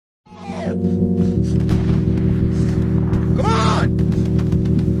am. Come on!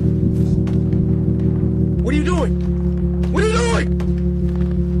 What are you doing? What are you doing?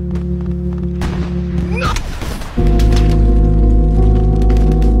 No!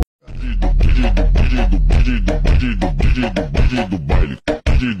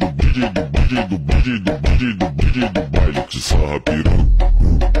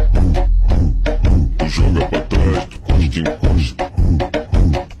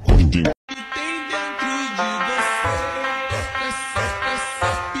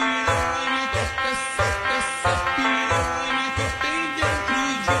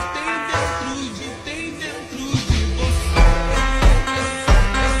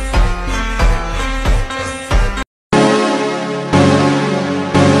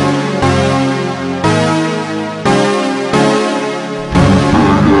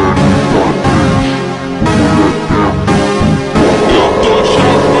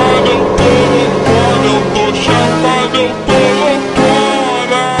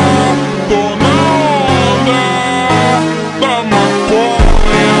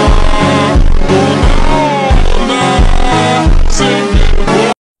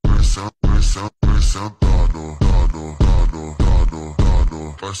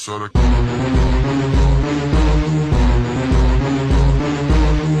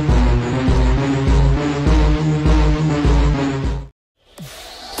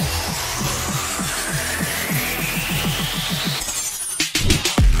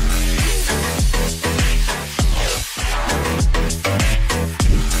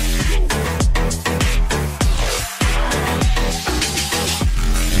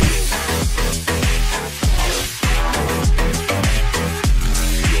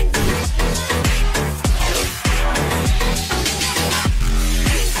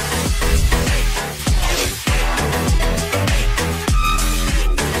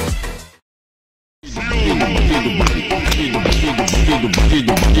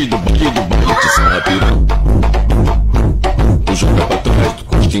 Joga pra trás,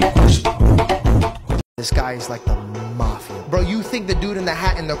 encosta, encosta. This guy is like the mafia. Bro, you think the dude in the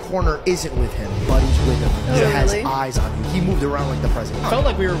hat in the corner isn't with him, but he's with him. He has eyes on you. He moved around like the president. I felt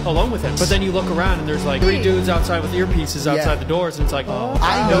like we were alone with him. But then you look around and there's like 3 dudes outside with earpieces outside the doors, and it's like, oh.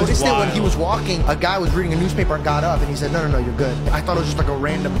 I noticed it when he was walking. A guy was reading a newspaper and got up and he said, no, you're good. I thought it was just like a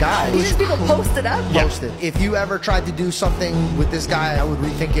random guy. These people posted up? Posted. If you ever tried to do something with this guy, I would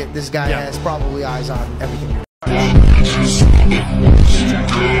rethink it. This guy has probably eyes on everything you're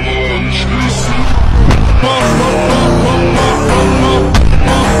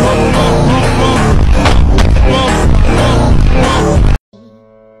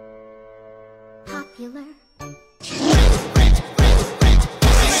Popular.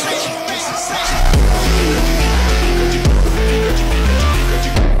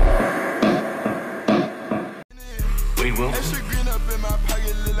 Wait, Wilson?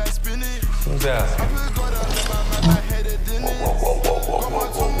 Who's that?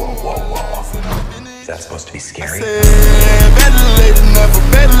 Is that supposed to be scary? Better late than never,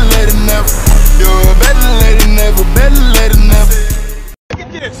 better late than never. You're better late than never, better late than never. Look at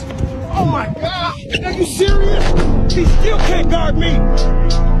this. Oh my God. Are you serious? He still can't guard me.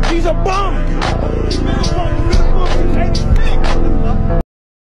 He's a bum.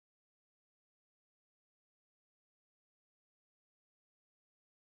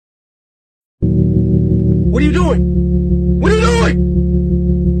 What are you doing? What are you doing?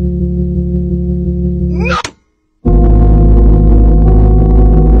 No!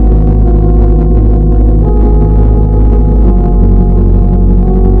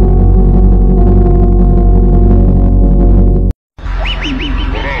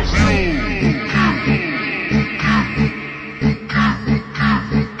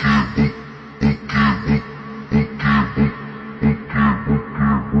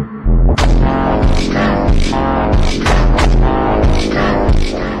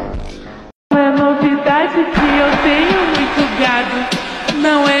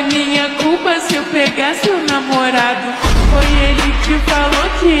 Não é minha culpa se eu pegar seu namorado. Foi ele que falou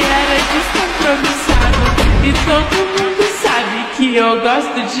que era descompromissado. E todo mundo sabe que eu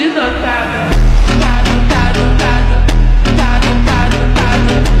gosto de dotado.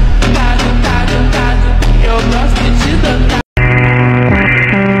 Eu gosto de dotado.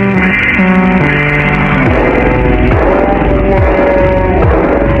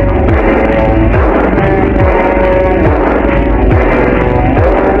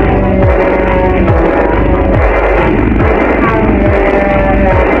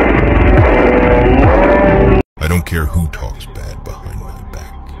 I don't care who talks bad behind my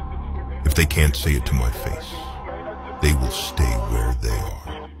back. If they can't say it to my face, they will stay where they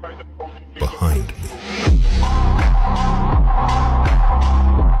are.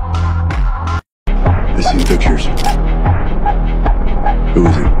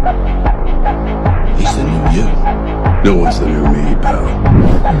 No one's the new me, pal.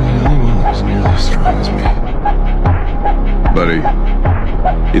 He's nearly as strong as me. Buddy,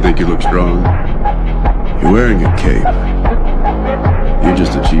 you think you look strong? You're wearing a cape. You're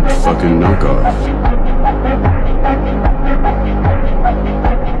just a cheap fucking knockoff.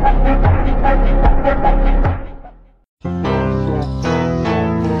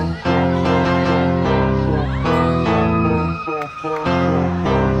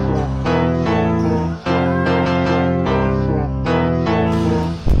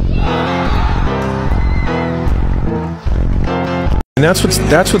 And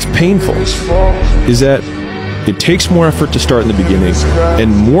that's what's painful, is that it takes more effort to start in the beginning,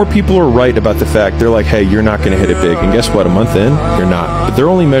 and more people are right about the fact, they're like, hey, you're not going to hit it big, and guess what, a month in, you're not. But they're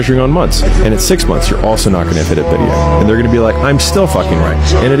only measuring on months, and at 6 months, you're also not going to hit it big yet. And they're going to be like, I'm still fucking right.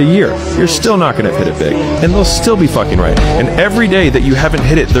 And at a year, you're still not going to hit it big, and they'll still be fucking right. And every day that you haven't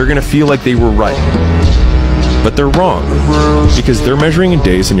hit it, they're going to feel like they were right. But they're wrong, because they're measuring in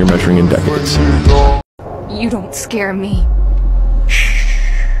days and you're measuring in decades. You don't scare me.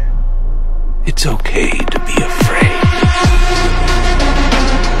 It's okay to be afraid.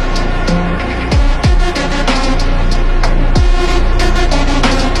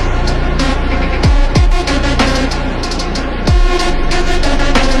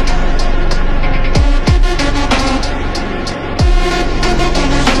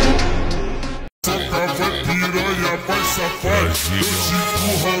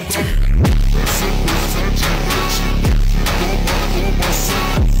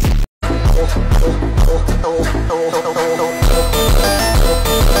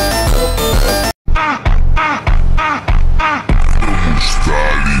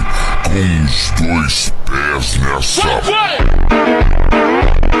 Com os dois pés nessa.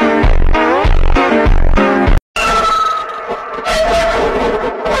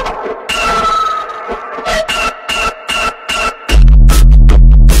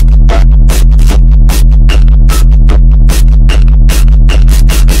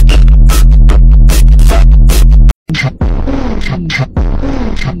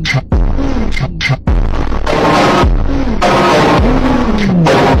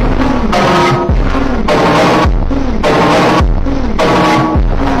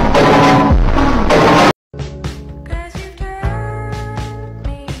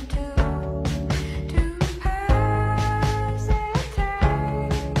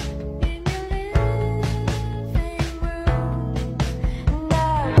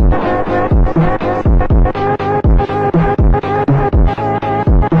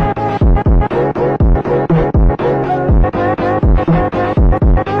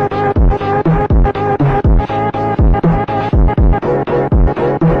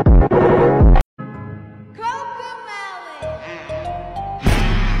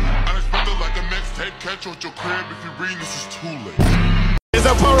 Catch on your crib if you read this is too late. It's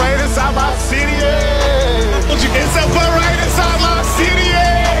a parade inside my city, yeah. It's a parade inside my city,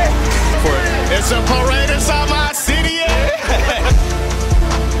 yeah. It's a parade inside my city, yeah.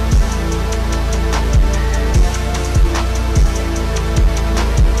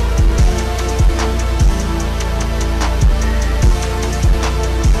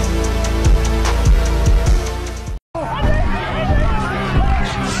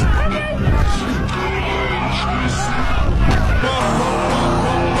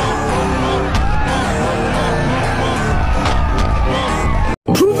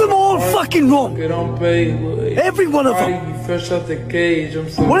 Wrong. Every one of them.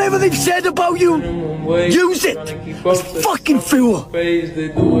 Whatever they've said about you, use it as fucking fuel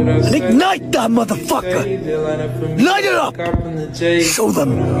and ignite that motherfucker. Light it up. Show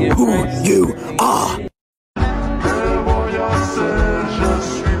them who you are.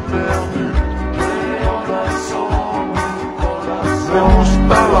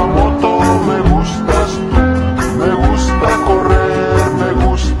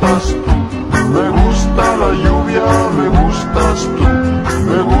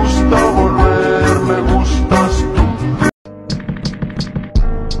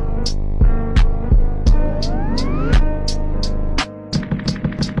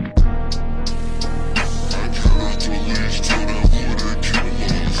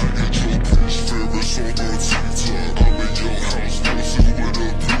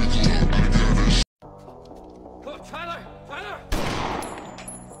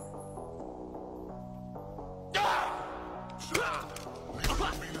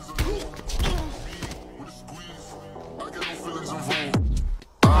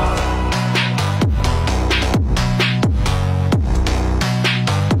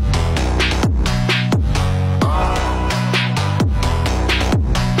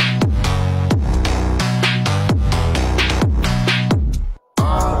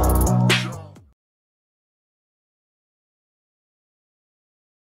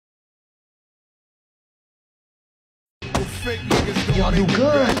 I'll do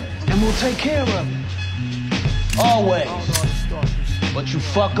good, and we'll take care of it. Always. But you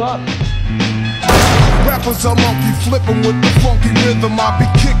fuck up. Rappers are monkey flipping with the funky rhythm I be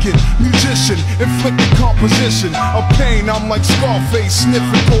kicking. Musician, inflicting composition of pain. I'm like Scarface,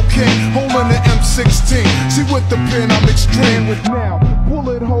 sniffing cocaine, holding the M16. See with the pen I'm extreme with now.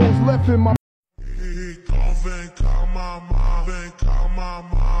 Bullet holes left in my.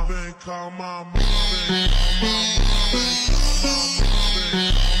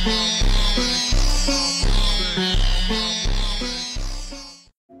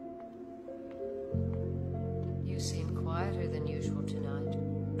 You seem quieter than usual tonight.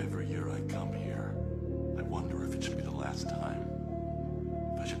 Every year I come here, I wonder if it should be the last time.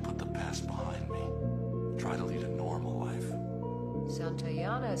 If I should put the past behind me, try to lead a normal life.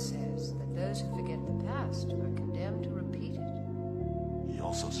 Santayana says that those who forget the past are condemned to repeat it. He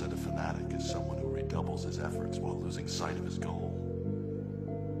also said a fanatic is someone who redoubles his efforts while losing sight of his goal.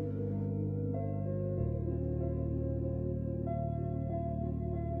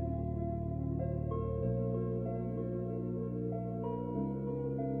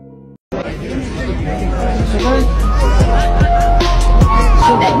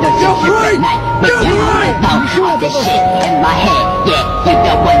 This shit in my head, yeah, you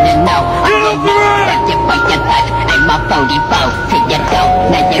don't wanna know. I'm in my budget for your life. I'm a 44 to your door.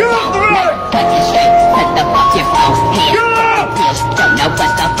 Now you won't know. Touching straight to the fuck your phone. Here, don't know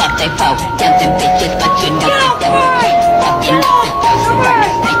what the fuck they for. Tell them bitches, but you know that they were hit. Fucking up the dose.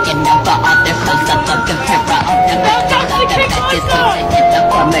 Runners taking over all their clothes. I'm fucking terror on the back. I love the bitches, so they hit the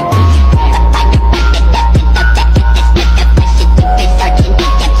former.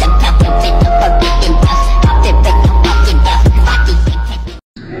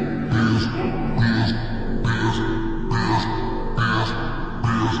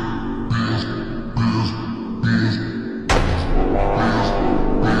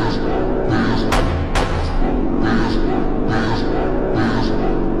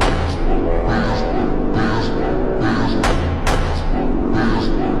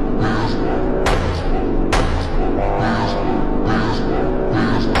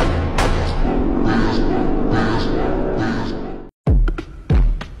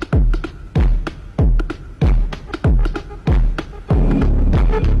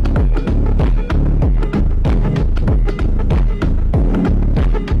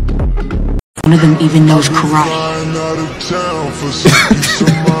 None of them even knows karate.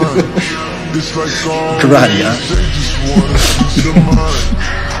 Karate, huh?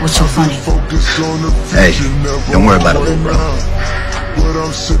 What's so funny? Hey, don't worry about it, little bro.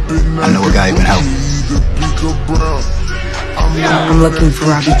 I know a guy who can help. I'm looking for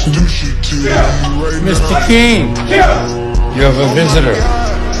Robbie King. Mr. King, you have a visitor.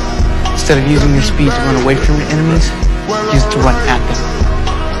 Instead of using your speed to run away from your enemies, use it to run at them.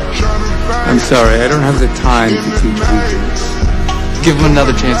 I'm sorry, I don't have the time to teach weakness. Give him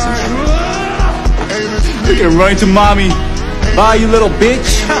another chance sometime. You're gonna run into mommy. Bye, you little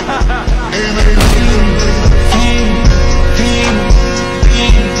bitch.